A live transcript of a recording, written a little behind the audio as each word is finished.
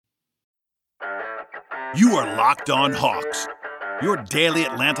You are Locked On Hawks, your daily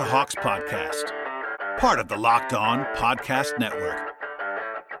Atlanta Hawks podcast. Part of the Locked On Podcast Network.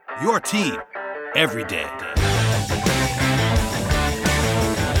 Your team every day.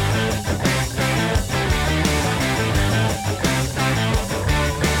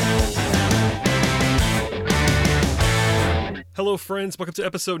 Hello, friends. Welcome to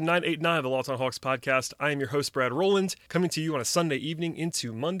episode 989 of the Locked On Hawks podcast. I am your host, Brad Rowland, coming to you on a Sunday evening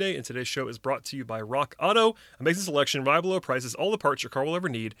into Monday, and today's show is brought to you by Rock Auto. Amazing selection, reliable low prices, all the parts your car will ever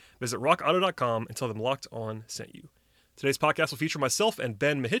need. Visit rockauto.com and tell them Locked On sent you. Today's podcast will feature myself and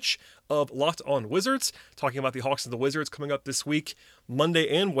Ben Mihich of Locked On Wizards, talking about the Hawks and the Wizards coming up this week, Monday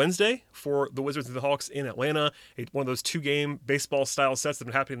and Wednesday, for the Wizards and the Hawks in Atlanta. One of those two-game baseball-style sets that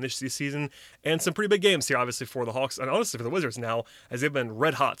have been happening this season, and some pretty big games here, obviously, for the Hawks, and honestly for the Wizards now, as they've been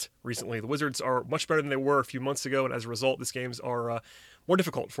red hot recently. The Wizards are much better than they were a few months ago, and as a result, these games are more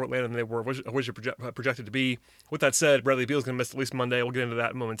difficult for Atlanta than they were projected to be. With that said, Bradley Beal is going to miss at least Monday. We'll get into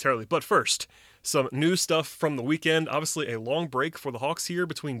that momentarily. But first, some new stuff from the weekend. Obviously, a long break for the Hawks here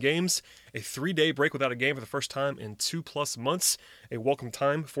between games. A 3-day break without a game for the first time in 2+ months. A welcome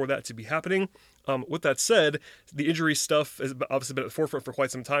time for that to be happening. With that said, the injury stuff has obviously been at the forefront for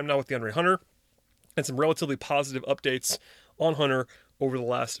quite some time now with DeAndre Hunter, and some relatively positive updates on Hunter over the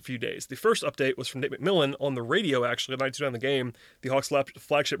last few days. The first update was from Nate McMillan on the radio, actually, at 92.9 The Game, the Hawks'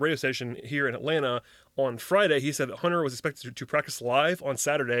 flagship radio station here in Atlanta. On Friday, he said that Hunter was expected to practice live on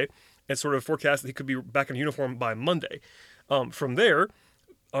Saturday and sort of forecast that he could be back in uniform by Monday. From there,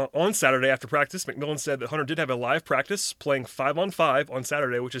 on Saturday after practice, McMillan said that Hunter did have a live practice playing 5-on-5 on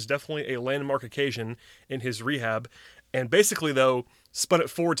Saturday, which is definitely a landmark occasion in his rehab. And basically, though, spun it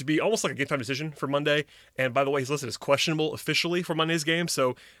forward to be almost like a game-time decision for Monday. And by the way, he's listed as questionable officially for Monday's game,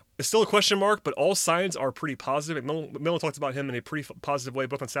 so it's still a question mark, but all signs are pretty positive. McMillan talked about him in a pretty positive way,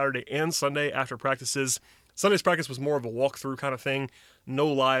 both on Saturday and Sunday after practices. Sunday's practice was more of a walkthrough kind of thing, no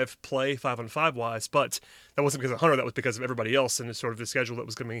live play 5-on-5 wise, but that wasn't because of Hunter, that was because of everybody else and sort of the schedule that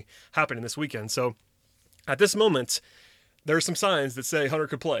was going to be happening this weekend. So at this moment, there are some signs that say Hunter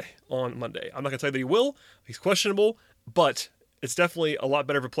could play on Monday. I'm not going to tell you that he will. He's questionable, but it's definitely a lot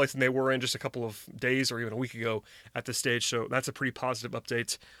better of a place than they were in just a couple of days or even a week ago at this stage. So that's a pretty positive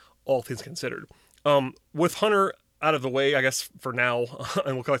update, all things considered. With Hunter out of the way, I guess, for now,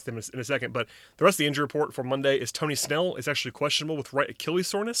 and we'll collect them in a second, but the rest of the injury report for Monday is Tony Snell is actually questionable with right Achilles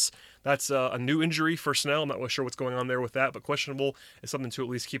soreness. That's a new injury for Snell. I'm not really sure what's going on there with that, but questionable is something to at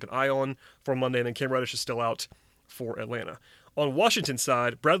least keep an eye on for Monday, and then Cam Reddish is still out for Atlanta. On Washington's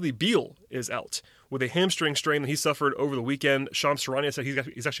side, Bradley Beal is out with a hamstring strain that he suffered over the weekend. Shams Charania said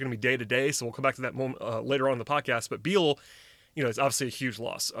he's actually going to be day-to-day, so we'll come back to that moment later on in the podcast. But Beal, it's obviously a huge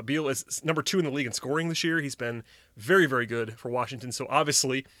loss. Beal is number 2 in the league in scoring this year. He's been very, very good for Washington. So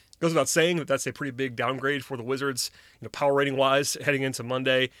obviously, it goes without saying that that's a pretty big downgrade for the Wizards, power rating-wise, heading into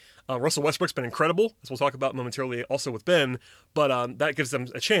Monday. Russell Westbrook's been incredible, as we'll talk about momentarily also with Ben, but that gives them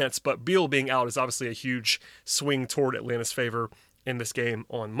a chance. But Beal being out is obviously a huge swing toward Atlanta's favor in this game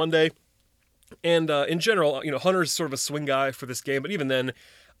on Monday. And in general, Hunter's sort of a swing guy for this game, but even then,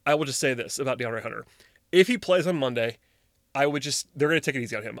 I will just say this about DeAndre Hunter. If he plays on Monday, they're going to take it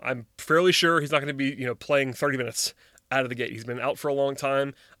easy on him. I'm fairly sure he's not going to be, playing 30 minutes out of the gate. He's been out for a long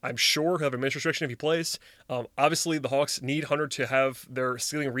time. I'm sure he'll have a minutes restriction if he plays. Obviously, the Hawks need Hunter to have their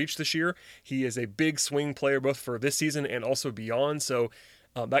ceiling reached this year. He is a big swing player both for this season and also beyond. So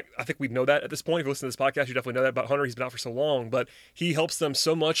I think we know that at this point. If you listen to this podcast, you definitely know that about Hunter. He's been out for so long, but he helps them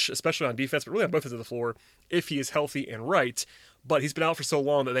so much, especially on defense, but really on both ends of the floor, if he is healthy and right. But he's been out for so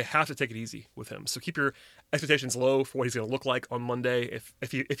long that they have to take it easy with him. So keep your expectations low for what he's going to look like on Monday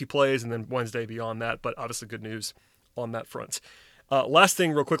if he plays, and then Wednesday beyond that. But obviously good news on that front. Last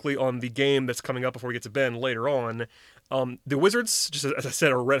thing real quickly on the game that's coming up before we get to Ben later on. The Wizards, just as I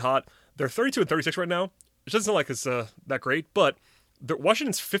said, are red hot. They're 32-36 right now. It doesn't sound like it's that great, but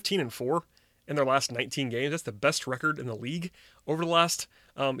Washington's 15-4 in their last 19 games. That's the best record in the league over the last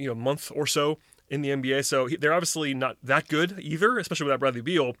month or so in the NBA. So they're obviously not that good either, especially without Bradley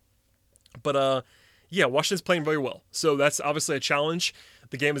Beal. But Washington's playing very well. So that's obviously a challenge.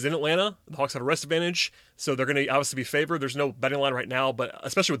 The game is in Atlanta. The Hawks have a rest advantage, so they're going to obviously be favored. There's no betting line right now, but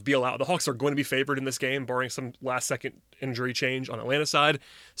especially with Beal out, the Hawks are going to be favored in this game, barring some last-second injury change on Atlanta's side.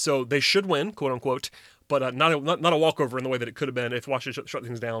 So they should win, quote-unquote, but not a walkover in the way that it could have been if Washington shut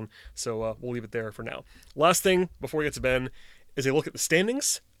things down. So we'll leave it there for now. Last thing before we get to Ben is a look at the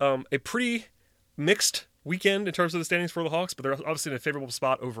standings. A pretty mixed weekend in terms of the standings for the Hawks, but they're obviously in a favorable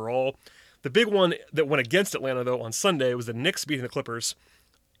spot overall. The big one that went against Atlanta, though, on Sunday was the Knicks beating the Clippers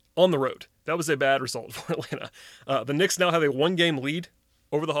on the road. That was a bad result for Atlanta. The Knicks now have a one-game lead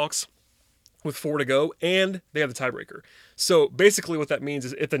over the Hawks. with 4 to go, and they have the tiebreaker. So basically what that means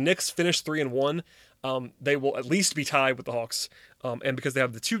is if the Knicks finish 3-1, they will at least be tied with the Hawks. And because they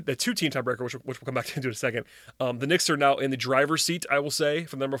have the two-team tiebreaker, which we'll come back to in a second, the Knicks are now in the driver's seat, I will say,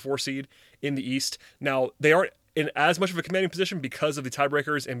 for the number 4 seed in the East. Now, they aren't in as much of a commanding position because of the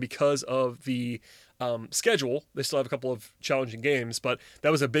tiebreakers and because of the schedule. They still have a couple of challenging games, but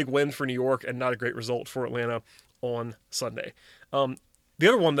that was a big win for New York and not a great result for Atlanta on Sunday. The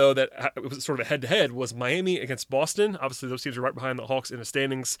other one, though, that was sort of a head-to-head was Miami against Boston. Obviously, those teams are right behind the Hawks in the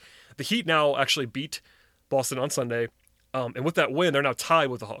standings. The Heat now actually beat Boston on Sunday. And with that win, they're now tied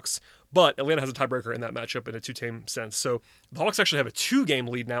with the Hawks. But Atlanta has a tiebreaker in that matchup in a two-team sense. So the Hawks actually have a 2-game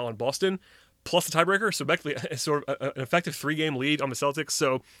lead now on Boston, plus the tiebreaker. So basically, it's sort of an effective 3-game lead on the Celtics.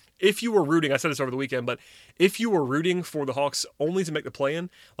 So if you were rooting, I said this over the weekend, but if you were rooting for the Hawks only to make the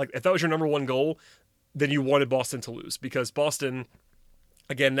play-in, like if that was your number one goal, then you wanted Boston to lose. Because Boston,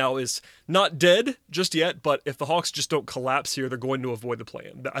 again, now is not dead just yet, but if the Hawks just don't collapse here, they're going to avoid the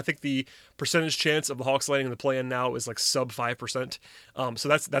play-in. I think the percentage chance of the Hawks landing in the play-in now is like sub 5%. So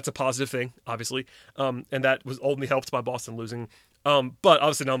that's a positive thing, obviously. And that was only helped by Boston losing. But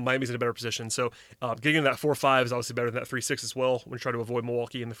obviously now Miami's in a better position. So getting into that 4-5 is obviously better than that 3-6 as well when you try to avoid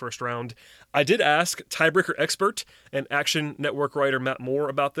Milwaukee in the first round. I did ask tiebreaker expert and Action Network writer Matt Moore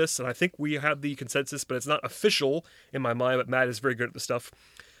about this, and I think we have the consensus, but it's not official in my mind, but Matt is very good at this stuff.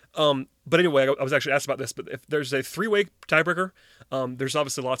 But anyway, I was actually asked about this, but if there's a 3-way tiebreaker, there's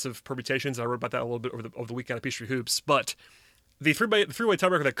obviously lots of permutations. I wrote about that a little bit over the weekend at Peachtree Hoops, but the three-way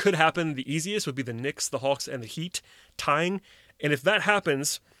tiebreaker that could happen the easiest would be the Knicks, the Hawks, and the Heat tying. And if that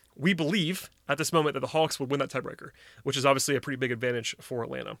happens, we believe at this moment that the Hawks would win that tiebreaker, which is obviously a pretty big advantage for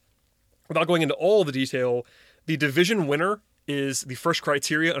Atlanta. Without going into all the detail, the division winner is the first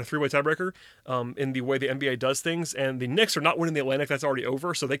criteria on a 3-way tiebreaker in the way the NBA does things. And the Knicks are not winning the Atlantic. That's already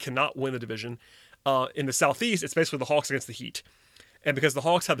over, so they cannot win the division. In the Southeast, it's basically the Hawks against the Heat. And because the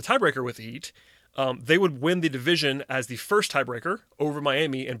Hawks have the tiebreaker with the Heat, they would win the division as the first tiebreaker over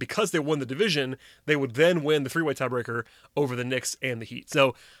Miami, and because they won the division, they would then win the 3-way tiebreaker over the Knicks and the Heat.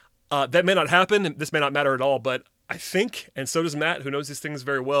 So that may not happen, this may not matter at all, but I think, and so does Matt, who knows these things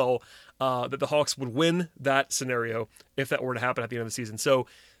very well, that the Hawks would win that scenario if that were to happen at the end of the season. So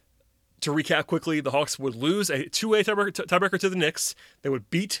to recap quickly, the Hawks would lose a 2-way tiebreaker to the Knicks. They would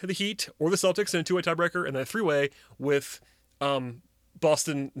beat the Heat or the Celtics in a 2-way tiebreaker, and then a 3-way with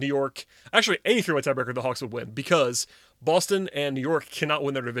Boston, New York. Actually, any 3-way tiebreaker, the Hawks would win because Boston and New York cannot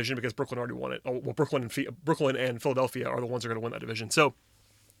win their division because Brooklyn already won it. Well, Brooklyn and Philadelphia are the ones that are going to win that division. So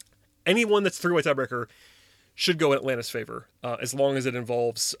anyone that's 3-way tiebreaker should go in Atlanta's favor as long as it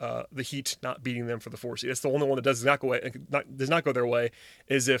involves the Heat not beating them for the 4 seed. That's the only one that does not go their way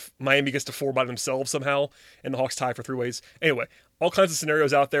is if Miami gets to 4 by themselves somehow and the Hawks tie for 3 ways. Anyway, all kinds of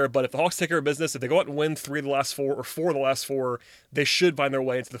scenarios out there, but if the Hawks take care of business, if they go out and win 3 of the last 4 or 4 of the last 4, they should find their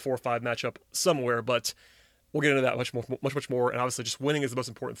way into the 4-5 matchup somewhere, but we'll get into that much more, and obviously just winning is the most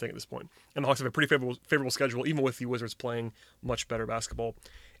important thing at this point. And the Hawks have a pretty favorable schedule, even with the Wizards playing much better basketball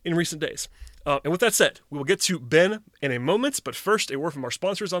in recent days. And with that said, we will get to Ben in a moment, but first, a word from our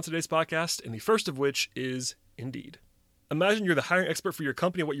sponsors on today's podcast, and the first of which is Indeed. Imagine you're the hiring expert for your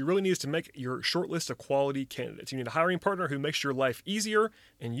company, and what you really need is to make your short list of quality candidates. You need a hiring partner who makes your life easier,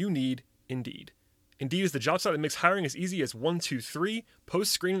 and you need Indeed. Indeed is the job site that makes hiring as easy as 1, 2, 3,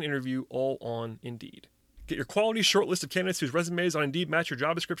 post-screen and interview, all on Indeed. Get your quality short list of candidates whose resumes on Indeed match your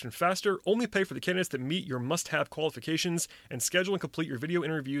job description faster. Only pay for the candidates that meet your must-have qualifications, and schedule and complete your video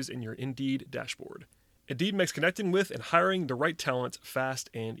interviews in your Indeed dashboard. Indeed makes connecting with and hiring the right talent fast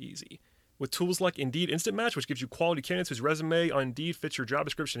and easy. With tools like Indeed Instant Match, which gives you quality candidates whose resume on Indeed fits your job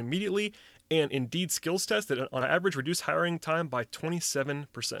description immediately, and Indeed Skills Test that on average reduce hiring time by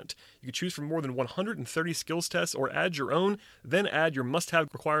 27%. You can choose from more than 130 skills tests or add your own, then add your must-have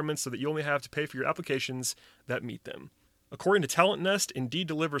requirements so that you only have to pay for your applications that meet them. According to Talent Nest, Indeed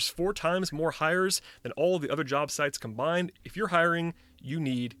delivers 4 times more hires than all of the other job sites combined. If you're hiring, you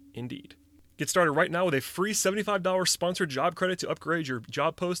need Indeed. Get started right now with a free $75 sponsored job credit to upgrade your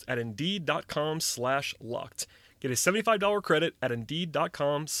job post at Indeed.com/locked. Get a $75 credit at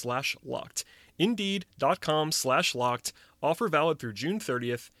Indeed.com/locked. Indeed.com/locked. Offer valid through June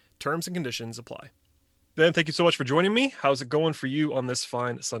 30th. Terms and conditions apply. Ben, thank you so much for joining me. How's it going for you on this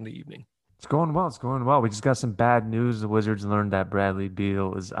fine Sunday evening? It's going well. It's going well. We just got some bad news. The Wizards learned that Bradley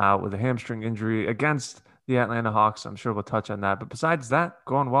Beal is out with a hamstring injury against the Atlanta Hawks. I'm sure we'll touch on that. But besides that,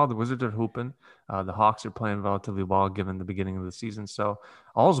 going well. The Wizards are hooping. The Hawks are playing relatively well given the beginning of the season. So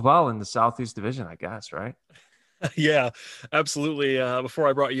all's well in the Southeast Division, I guess, right? Yeah, absolutely. Before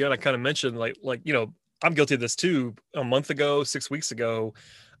I brought you in, I kind of mentioned like I'm guilty of this too. A month ago, 6 weeks ago,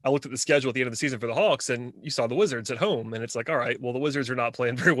 I looked at the schedule at the end of the season for the Hawks, and you saw the Wizards at home, and it's like, all right, well, the Wizards are not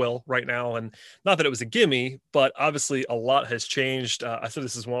playing very well right now, and not that it was a gimme, but obviously a lot has changed. I said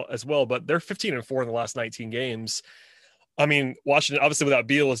this as well, but they're 15-4 in the last 19 games. I mean, Washington, obviously without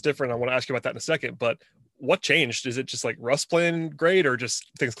Beal is different. I want to ask you about that in a second, but what changed? Is it just like Russ playing great, or just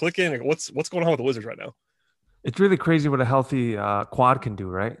things clicking? Like, what's going on with the Wizards right now? It's really crazy what a healthy quad can do,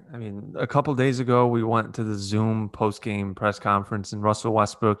 right? I mean, a couple days ago, we went to the Zoom post-game press conference, and Russell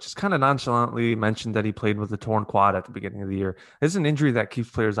Westbrook just kind of nonchalantly mentioned that he played with a torn quad at the beginning of the year. This is an injury that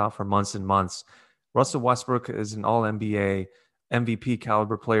keeps players out for months and months. Russell Westbrook is an all-NBA MVP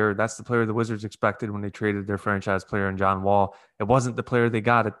caliber player. That's the player the Wizards expected when they traded their franchise player in John Wall. It wasn't the player they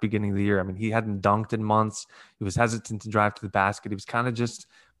got at the beginning of the year. I mean, he hadn't dunked in months. He was hesitant to drive to the basket. He was kind of just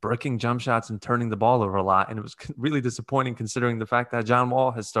breaking jump shots and turning the ball over a lot. And it was really disappointing considering the fact that John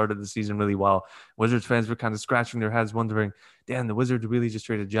Wall has started the season really well. Wizards fans were kind of scratching their heads wondering, damn, the Wizards really just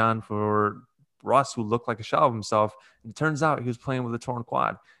traded John for Russ, who looked like a shell of himself. And it turns out he was playing with a torn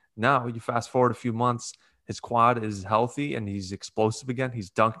quad. Now you fast forward a few months, his quad is healthy and he's explosive again. He's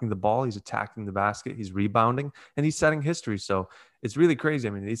dunking the ball. He's attacking the basket. He's rebounding and he's setting history. So it's really crazy.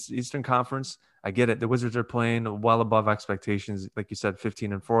 I mean, Eastern Conference, I get it. The Wizards are playing well above expectations. Like you said,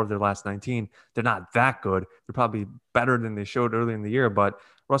 15-4 of their last 19. They're not that good. They're probably better than they showed earlier in the year. But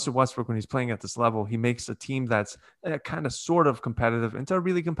Russell Westbrook, when he's playing at this level, he makes a team that's kind of sort of competitive into a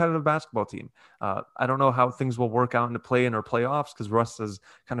really competitive basketball team. I don't know how things will work out in the play-in or playoffs because Russ has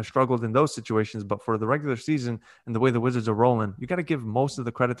kind of struggled in those situations. But for the regular season and the way the Wizards are rolling, you got to give most of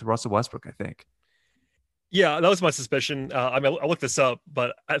the credit to Russell Westbrook, I think. Yeah, that was my suspicion. I mean, I looked this up,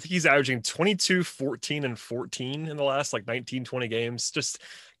 but I think he's averaging 22, 14, and 14 in the last like 19, 20 games. Just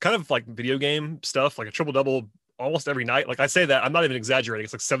kind of like video game stuff, like a triple-double almost every night. Like I say that, I'm not even exaggerating.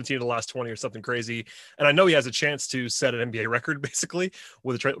 It's like 17 of the last 20 or something crazy. And I know he has a chance to set an NBA record basically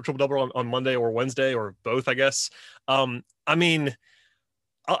with a triple-double on Monday or Wednesday or both, I guess. I mean,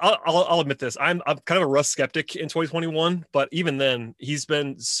 I'll admit this. I'm kind of a Russ skeptic in 2021, but even then, he's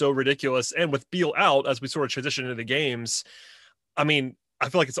been so ridiculous. And with Beal out, as we sort of transition into the games, I mean, I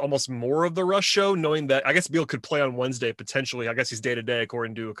feel like it's almost more of the Russ show, knowing that I guess Beal could play on Wednesday potentially. I guess he's day to day,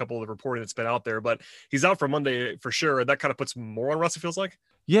 according to a couple of the reporting that's been out there, but he's out for Monday for sure. And that kind of puts more on Russ, it feels like.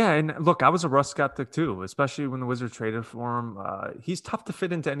 Yeah, and look, I was a Russ skeptic too, especially when the Wizards traded for him. He's tough to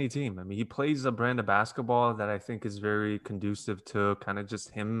fit into any team. I mean, he plays a brand of basketball that I think is very conducive to kind of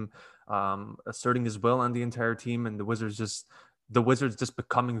just him asserting his will on the entire team, and the Wizards just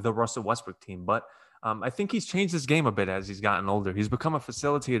becoming the Russell Westbrook team. But I think he's changed his game a bit as he's gotten older. He's become a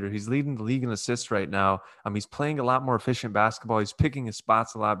facilitator. He's leading the league in assists right now. He's playing a lot more efficient basketball. He's picking his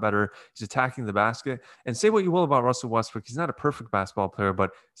spots a lot better. He's attacking the basket. And say what you will about Russell Westbrook, he's not a perfect basketball player,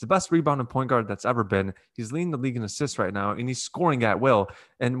 but he's the best rebounding point guard that's ever been. He's leading the league in assists right now, and he's scoring at will.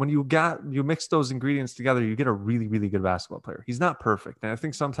 And when you mix those ingredients together, you get a really, really good basketball player. He's not perfect. And I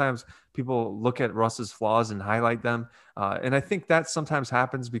think sometimes people look at Russ's flaws and highlight them. And I think that sometimes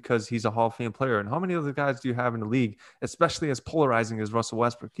happens because he's a Hall of Fame player. And how many other guys do you have in the league, especially as polarizing as Russell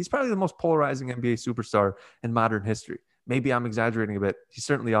Westbrook? He's probably the most polarizing NBA superstar in modern history. Maybe I'm exaggerating a bit. He's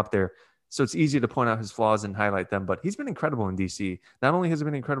certainly up there. So it's easy to point out his flaws and highlight them, but he's been incredible in DC. Not only has he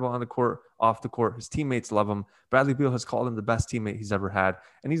been incredible on the court, off the court, his teammates love him. Bradley Beal has called him the best teammate he's ever had,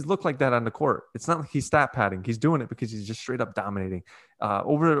 and he's looked like that on the court. It's not like he's stat padding. He's doing it because he's just straight up dominating.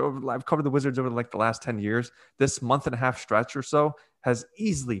 I've covered the Wizards over like the last 10 years. This month and a half stretch or so has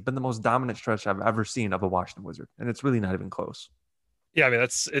easily been the most dominant stretch I've ever seen of a Washington Wizard, and it's really not even close. Yeah, I mean,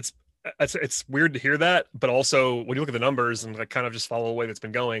 it's weird to hear that, but also when you look at the numbers and like kind of just follow the way that's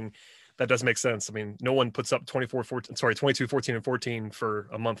been going, that does make sense. I mean, no one puts up 22, 14, and 14 for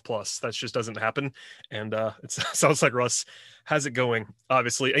a month plus. That just doesn't happen. And it sounds like Russ has it going,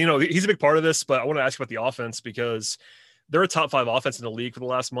 obviously. And, you know, he's a big part of this, but I want to ask you about the offense because they're a top 5 offense in the league for the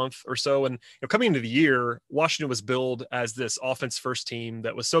last month or so. And coming into the year, Washington was billed as this offense first team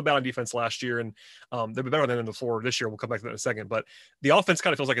that was so bad on defense last year. And they've been better than the floor this year. We'll come back to that in a second. But the offense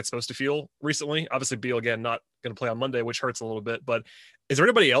kind of feels like it's supposed to feel recently. Obviously, Beal, again, not going to play on Monday, which hurts a little bit. But is there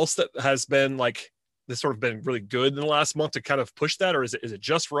anybody else that has been like this sort of been really good in the last month to kind of push that? Or is it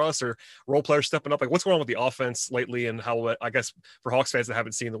just Russ or role players stepping up? Like what's going on with the offense lately and how, I guess, for Hawks fans that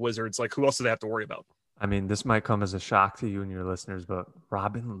haven't seen the Wizards, like who else do they have to worry about? I mean, this might come as a shock to you and your listeners, but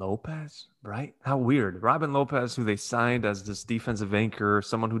Robin Lopez, right? How weird. Robin Lopez, who they signed as this defensive anchor,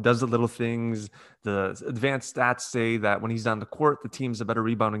 someone who does the little things. The advanced stats say that when he's on the court, the team's a better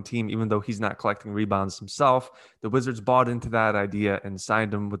rebounding team, even though he's not collecting rebounds himself. The Wizards bought into that idea and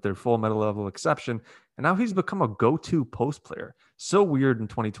signed him with their full medal level exception. And now he's become a go-to post player. So weird in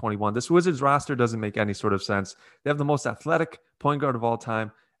 2021. This Wizards roster doesn't make any sort of sense. They have the most athletic point guard of all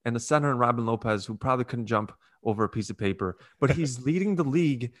time. and the center in Robin Lopez, who probably couldn't jump over a piece of paper, but he's leading the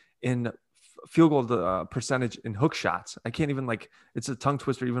league in field goal percentage in hook shots. I can't even it's a tongue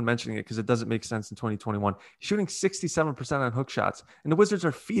twister even mentioning it because it doesn't make sense in 2021. He's shooting 67% on hook shots, and the Wizards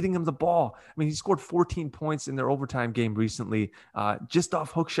are feeding him the ball. I mean, he scored 14 points in their overtime game recently, just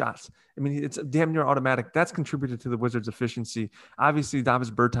off hook shots. I mean, it's damn near automatic. That's contributed to the Wizards' efficiency. Obviously, Davis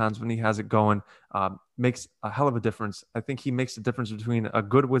Bertans, when he has it going, makes a hell of a difference. I think he makes the difference between a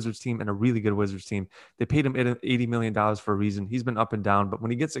good Wizards team and a really good Wizards team. They paid him $80 million for a reason. He's been up and down, but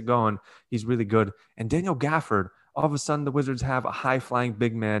when he gets it going, he's really good. And Daniel Gafford, all of a sudden the Wizards have a high-flying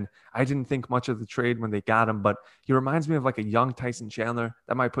big man. I didn't think much of the trade when they got him, but he reminds me of like a young Tyson Chandler.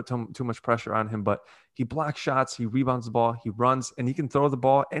 That might put too much pressure on him, but he blocks shots, he rebounds the ball, he runs, and he can throw the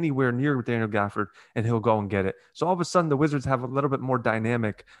ball anywhere near Daniel Gafford, and he'll go and get it. So all of a sudden, the Wizards have a little bit more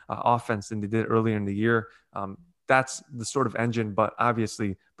dynamic offense than they did earlier in the year. That's the sort of engine, but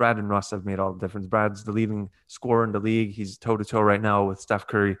obviously Brad and Russ have made all the difference. Brad's the leading scorer in the league. He's toe-to-toe right now with Steph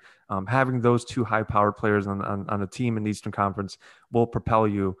Curry. Having those two high-powered players on a team in the Eastern Conference will propel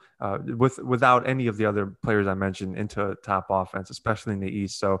you without any of the other players I mentioned into top offense, especially in the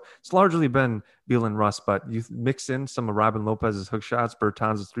East. So it's largely been Beal and Russ, but you mix in some of Robin Lopez's hook shots,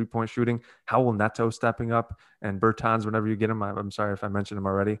 Bertans' three-point shooting, Howell Neto stepping up, and Bertans, whenever you get him, I'm sorry if I mentioned him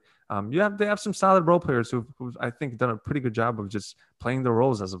already. They have some solid role players who I think done a pretty good job of just playing their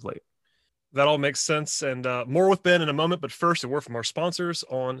roles as of late. That all makes sense, and more with Ben in a moment, but first, a word from our sponsors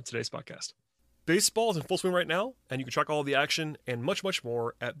on today's podcast. Baseball is in full swing right now, and you can track all of the action and much, much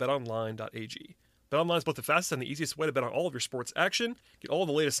more at betonline.ag. BetOnline is both the fastest and the easiest way to bet on all of your sports action. Get all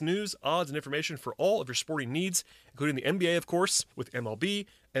the latest news, odds, and information for all of your sporting needs, including the NBA, of course, with MLB,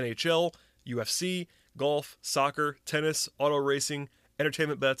 NHL, UFC, golf, soccer, tennis, auto racing,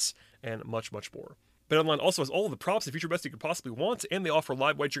 entertainment bets, and much, much more. BetOnline also has all of the props and future bets you could possibly want, and they offer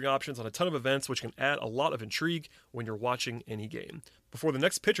live wagering options on a ton of events, which can add a lot of intrigue when you're watching any game. Before the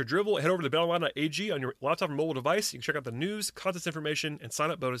next pitch or dribble, head over to betonline.ag on your laptop or mobile device. You can check out the news, contest information, and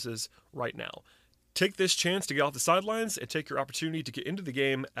sign-up bonuses right now. Take this chance to get off the sidelines and take your opportunity to get into the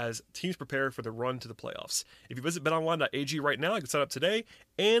game as teams prepare for the run to the playoffs. If you visit betonline.ag right now, you can sign up today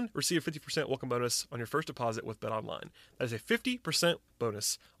and receive a 50% welcome bonus on your first deposit with BetOnline. That is a 50%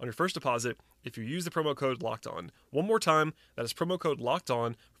 bonus on your first deposit if you use the promo code LOCKEDON. One more time, that is promo code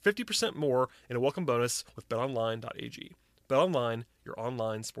LOCKEDON, 50% more in a welcome bonus with betonline.ag. BetOnline, your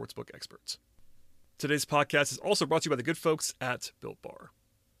online sportsbook experts. Today's podcast is also brought to you by the good folks at Built Bar.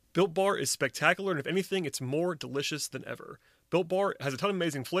 Built Bar is spectacular, and if anything, it's more delicious than ever. Built Bar has a ton of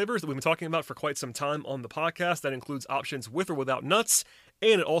amazing flavors that we've been talking about for quite some time on the podcast. That includes options with or without nuts,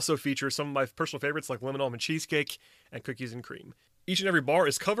 and it also features some of my personal favorites like lemon almond cheesecake and cookies and cream. Each and every bar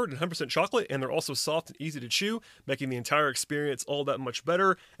is covered in 100% chocolate, and they're also soft and easy to chew, making the entire experience all that much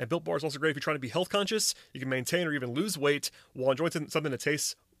better. And Built Bar is also great if you're trying to be health conscious. You can maintain or even lose weight while enjoying something that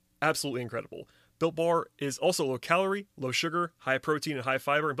tastes absolutely incredible. Built Bar is also low calorie, low sugar, high protein, and high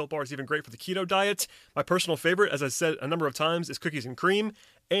fiber, and Built Bar is even great for the keto diet. My personal favorite, as I said a number of times, is cookies and cream,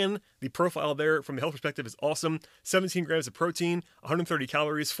 and the profile there from the health perspective is awesome. 17 grams of protein, 130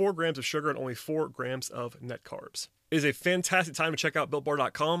 calories, 4 grams of sugar, and only 4 grams of net carbs. It is a fantastic time to check out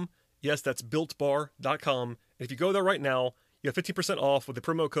BuiltBar.com. Yes, that's BuiltBar.com. And if you go there right now, you have 15% off with the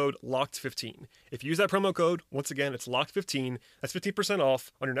promo code LOCKED15. If you use that promo code, once again, it's LOCKED15. That's 15%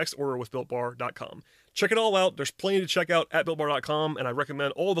 off on your next order with BuiltBar.com. Check it all out. There's plenty to check out at BuiltBar.com, and I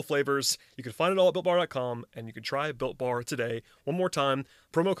recommend all the flavors. You can find it all at BuiltBar.com, and you can try Built Bar today. One more time,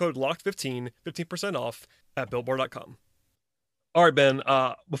 promo code LOCKED15, 15% off at BuiltBar.com. All right, Ben,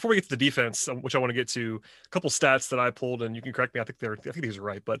 before we get to the defense, which I want to get to, a couple stats that I pulled, and you can correct me. I think these are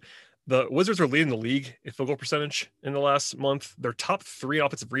right, but the Wizards are leading the league in field goal percentage in the last month. They're top 3 in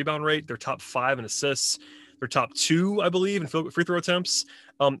offensive rebound rate. They're top 5 in assists. They're top 2, I believe, in free throw attempts.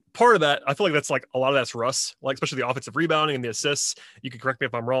 Part of that, I feel like that's like a lot of that's Russ, like especially the offensive rebounding and the assists. You can correct me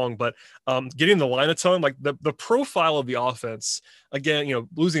if I'm wrong, but getting the line a ton, like the profile of the offense, again,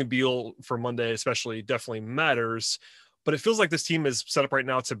 losing Beal for Monday especially definitely matters. But it feels like this team is set up right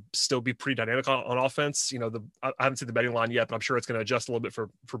now to still be pretty dynamic on offense. I haven't seen the betting line yet, but I'm sure it's going to adjust a little bit for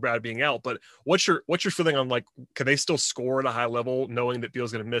Brad being out. But what's your feeling on, like, can they still score at a high level knowing that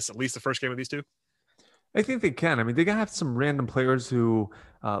Beal's going to miss at least the first game of these two? I think they can. I mean, they have some random players who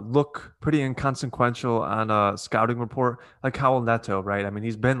look pretty inconsequential on a scouting report, like Howell Neto, right? I mean,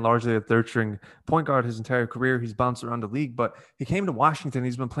 he's been largely a third-string point guard his entire career. He's bounced around the league, but he came to Washington.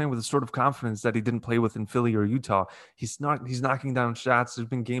 He's been playing with a sort of confidence that he didn't play with in Philly or Utah. He's knocking down shots. There's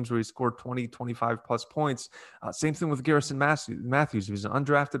been games where he scored 20, 25-plus points. Same thing with Garrison Matthews. He's an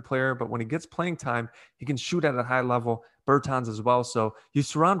undrafted player, but when he gets playing time, he can shoot at a high level. Bertans as well. So you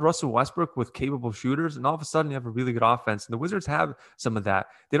surround Russell Westbrook with capable shooters, and all of a sudden you have a really good offense. And the Wizards have some of that.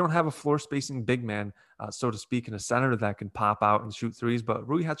 They don't have a floor spacing big man, so to speak, in a center that can pop out and shoot threes, but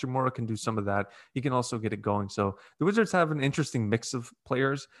Rui Hachimura can do some of that. He can also get it going. So the Wizards have an interesting mix of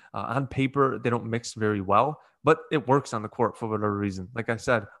players. On paper, they don't mix very well, but it works on the court for whatever reason. Like I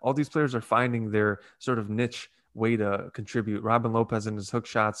said, all these players are finding their sort of niche way to contribute. Robin Lopez in his hook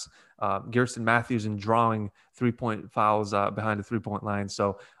shots, Garrison Matthews in drawing 3-point fouls behind the 3-point line.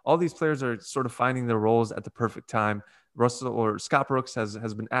 So all these players are sort of finding their roles at the perfect time. Scott Brooks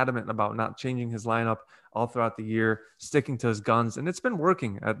has been adamant about not changing his lineup all throughout the year, sticking to his guns, and it's been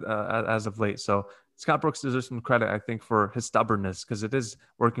working as of late. So Scott Brooks deserves some credit, I think, for his stubbornness, because it is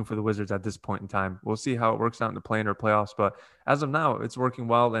working for the Wizards at this point in time. We'll see how it works out in the play-in or playoffs, but as of now, it's working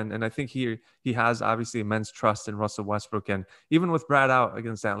well. And I think he has obviously immense trust in Russell Westbrook. And even with Brad out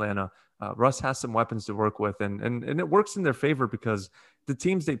against Atlanta, Russ has some weapons to work with. And it works in their favor because the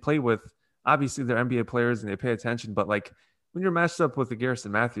teams they play with, obviously they're NBA players and they pay attention, but like when you're matched up with a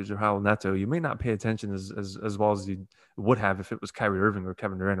Garrison Matthews or Raul Neto, you may not pay attention as well as you would have if it was Kyrie Irving or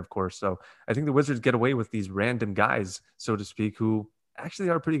Kevin Durant, of course. So I think the Wizards get away with these random guys, so to speak, who actually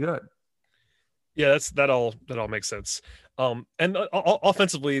are pretty good. Yeah, that all makes sense. And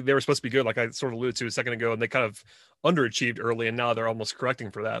offensively, they were supposed to be good, like I sort of alluded to a second ago, and they kind of underachieved early, and now they're almost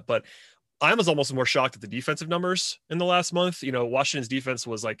correcting for that. But I was almost more shocked at the defensive numbers in the last month. Washington's defense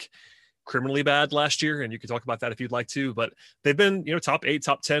was like criminally bad last year, and you can talk about that if you'd like to, but they've been, top 8,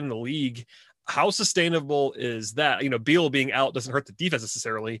 top 10 in the league. How sustainable is that? Beal being out doesn't hurt the defense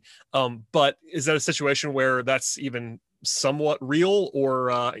necessarily, but is that a situation where that's even somewhat real,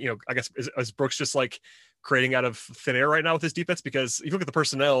 or I guess is Brooks just like creating out of thin air right now with his defense? Because if you look at the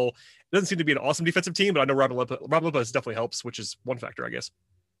personnel, it doesn't seem to be an awesome defensive team, but I know Robin Lopez definitely helps, which is one factor, I guess.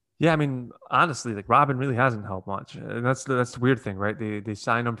 Yeah, I mean, honestly, like Robin really hasn't helped much. And that's the weird thing, right? They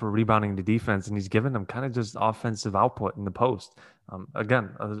signed him for rebounding the defense, and he's given them kind of just offensive output in the post.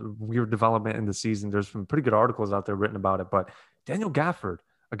 Again, a weird development in the season. There's some pretty good articles out there written about it. But Daniel Gafford,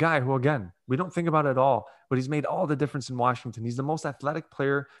 a guy who, again, we don't think about it at all, but he's made all the difference in Washington. He's the most athletic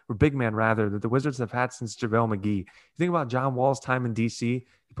player, or big man rather, that the Wizards have had since JaVale McGee. You think about John Wall's time in DC.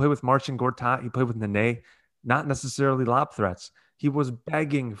 He played with Marcin Gortat. He played with Nene. Not necessarily lob threats. He was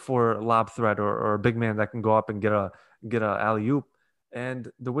begging for a lob threat or a big man that can go up and get a alley-oop.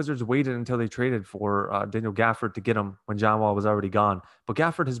 And the Wizards waited until they traded for Daniel Gafford to get him when John Wall was already gone. But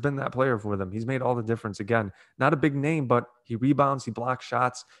Gafford has been that player for them. He's made all the difference. Again, not a big name, but he rebounds, he blocks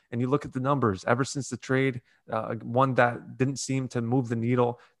shots. And you look at the numbers. Ever since the trade, one that didn't seem to move the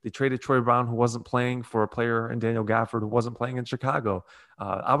needle, they traded Troy Brown, who wasn't playing, for a player in Daniel Gafford, who wasn't playing in Chicago.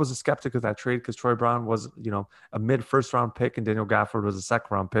 I was a skeptic of that trade because Troy Brown was, a mid-first round pick, and Daniel Gafford was a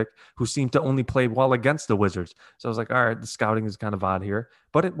second-round pick who seemed to only play well against the Wizards. So I was like, all right, the scouting is kind of odd here,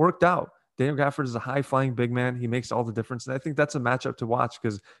 but it worked out. Daniel Gafford is a high-flying big man. He makes all the difference. And I think that's a matchup to watch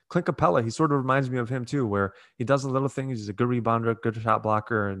because Clint Capella, he sort of reminds me of him too, where he does a little thing. He's a good rebounder, good shot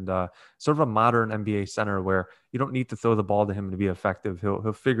blocker, and sort of a modern NBA center where you don't need to throw the ball to him to be effective.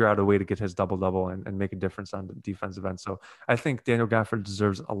 He'll figure out a way to get his double-double and make a difference on the defensive end. So I think Daniel Gafford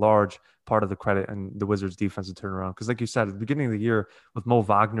deserves a large part of the credit and the Wizards' defensive turnaround. Because like you said, at the beginning of the year, with Mo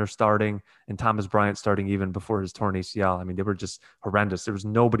Wagner starting and Thomas Bryant starting even before his torn ACL, I mean, they were just horrendous. There was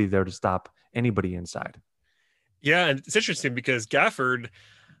nobody there to stop anybody inside. Yeah, and it's interesting because Gafford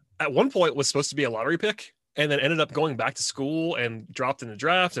at one point was supposed to be a lottery pick, and then ended up going back to school and dropped in the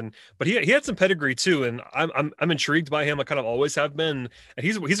draft. But he had some pedigree too, and I'm intrigued by him. I kind of always have been. And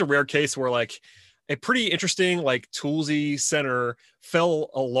he's a rare case where like a pretty interesting, like toolsy center fell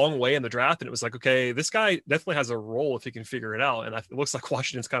a long way in the draft, and it was like, okay, this guy definitely has a role if he can figure it out. And it looks like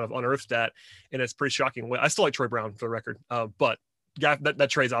Washington's kind of unearthed that, and it's pretty shocking. I still like Troy Brown for the record, but that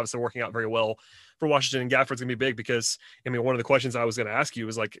trade's obviously working out very well for Washington, and Gafford's gonna be big because one of the questions I was going to ask you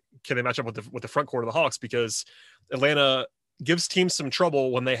was like, can they match up with the front court of the Hawks? Because Atlanta gives teams some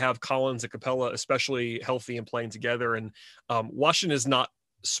trouble when they have Collins and Capella, especially healthy and playing together. And Washington is not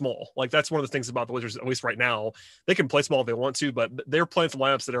small. Like that's one of the things about the Wizards, at least right now. They can play small if they want to, but they're playing some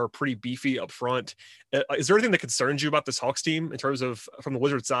lineups that are pretty beefy up front. Is there anything that concerns you about this Hawks team in terms of from the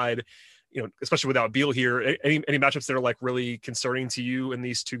Wizards side? Especially without Beal here, any matchups that are like really concerning to you in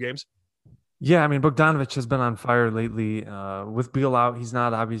these two games? Yeah, I mean, Bogdanović has been on fire lately. With Beal out, he's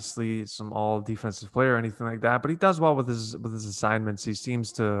not obviously some all defensive player or anything like that, but he does well with his assignments. He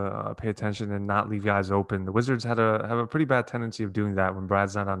seems to pay attention and not leave guys open. The Wizards have a pretty bad tendency of doing that when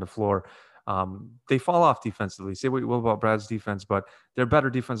Brad's not on the floor. They fall off defensively. Say what you will about Brad's defense, but they're a better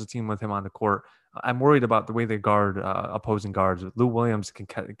defensive team with him on the court. I'm worried about the way they guard opposing guards. Lou Williams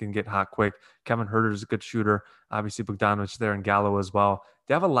can get hot quick. Kevin Huerter is a good shooter. Obviously, Bogdanovich there and Gallo as well.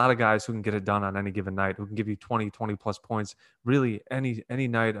 They have a lot of guys who can get it done on any given night, who can give you 20 plus points, really any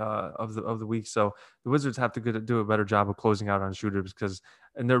night of the week. So the Wizards have to do a better job of closing out on shooters, because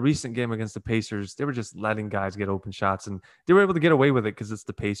in their recent game against the Pacers, they were just letting guys get open shots, and they were able to get away with it because it's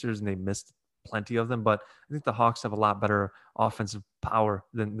the Pacers and they missed plenty of them. But I think the Hawks have a lot better offensive power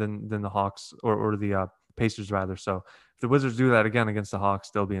than the Hawks or the Pacers rather. So if the Wizards do that again against the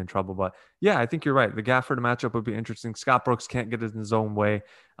Hawks, they'll be in trouble. But yeah, I think you're right. The Gafford matchup would be interesting. Scott Brooks can't get it in his own way.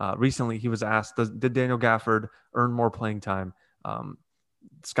 Recently, he was asked, did Daniel Gafford earn more playing time?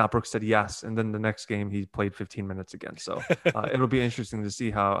 Scott Brooks said yes, and then the next game he played 15 minutes again. So it'll be interesting to see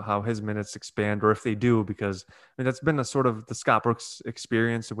how his minutes expand, or if they do, because I mean that's been a sort of the Scott Brooks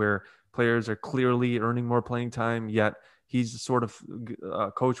experience where players are clearly earning more playing time, yet he's sort of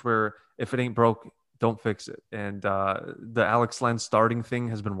a coach where if it ain't broke, don't fix it. And the Alex Len starting thing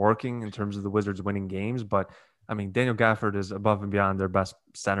has been working in terms of the Wizards winning games, but I mean, Daniel Gafford is above and beyond their best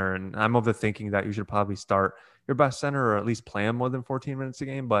center. And I'm of the thinking that you should probably start your best center, or at least play him more than 14 minutes a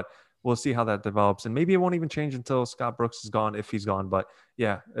game. But we'll see how that develops. And maybe it won't even change until Scott Brooks is gone, if he's gone. But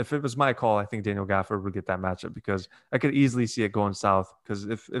yeah, if it was my call, I think Daniel Gafford would get that matchup, because I could easily see it going south. Because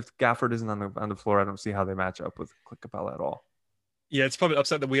if Gafford isn't on the floor, I don't see how they match up with Clint Capella at all. Yeah, it's probably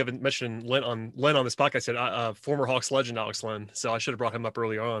upset that we haven't mentioned Len on this podcast yet. Former Hawks legend Alex Len, so I should have brought him up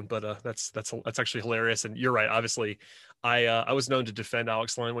earlier on. But that's actually hilarious. And you're right. Obviously, I was known to defend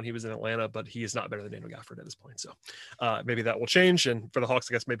Alex Len when he was in Atlanta, but he is not better than Daniel Gafford at this point. So maybe that will change. And for the Hawks,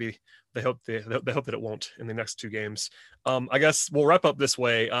 I guess maybe they hope that it won't in the next two games. I guess we'll wrap up this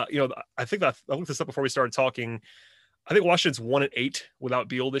way. I think that I looked this up before we started talking. I think Washington's 1-8 without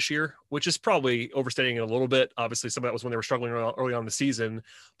Beal this year, which is probably overstating it a little bit. Obviously, some of that was when they were struggling early on in the season,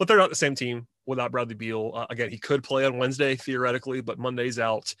 but they're not the same team without Bradley Beal. Again, he could play on Wednesday theoretically, but Monday's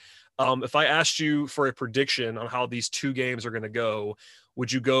out. If I asked you for a prediction on how these two games are going to go,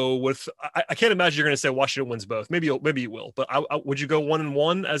 would you go with? I can't imagine you're going to say Washington wins both. Maybe you will, but would you go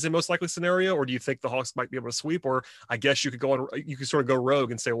 1-1 as a most likely scenario, or do you think the Hawks might be able to sweep? Or I guess you could sort of go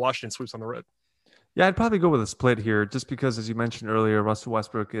rogue and say Washington sweeps on the road. Yeah, I'd probably go with a split here, just because, as you mentioned earlier, Russell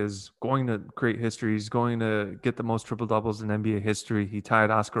Westbrook is going to create history. He's going to get the most triple doubles in NBA history. He tied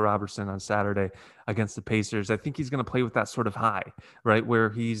Oscar Robertson on Saturday against the Pacers. I think he's going to play with that sort of high, right, where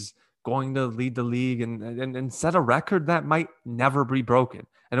he's going to lead the league and set a record that might never be broken.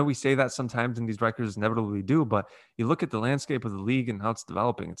 I know we say that sometimes, and these records inevitably do, but you look at the landscape of the league and how it's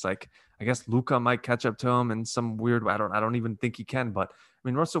developing. It's like, I guess Luka might catch up to him in some weird way. I don't even think he can, but I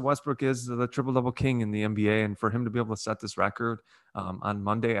mean, Russell Westbrook is the triple-double king in the NBA, and for him to be able to set this record on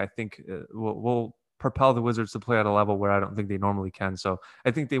Monday, I think will propel the Wizards to play at a level where I don't think they normally can. So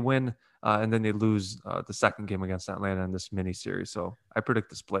I think they win, and then they lose the second game against Atlanta in this mini-series. So I predict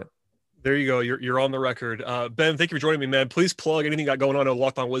the split. There you go. You're on the record. Ben, thank you for joining me, man. Please plug anything you got going on. I know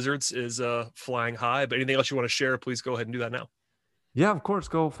Locked On Wizards is flying high, but anything else you want to share, please go ahead and do that now. Yeah, of course.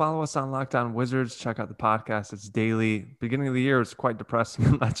 Go follow us on Locked On Wizards. Check out the podcast. It's daily. Beginning of the year, it's quite depressing.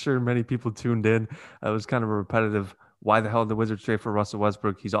 I'm not sure many people tuned in. It was kind of a repetitive, why the hell did the Wizards trade for Russell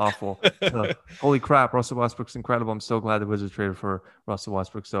Westbrook? He's awful. Holy crap, Russell Westbrook's incredible. I'm so glad the Wizards traded for Russell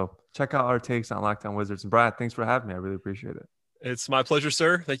Westbrook. So check out our takes on Locked On Wizards. And Brad, thanks for having me. I really appreciate it. It's my pleasure,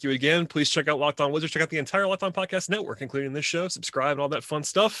 sir. Thank you again. Please check out Locked On Wizards. Check out the entire Locked On Podcast Network, including this show. Subscribe and all that fun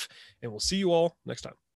stuff. And we'll see you all next time.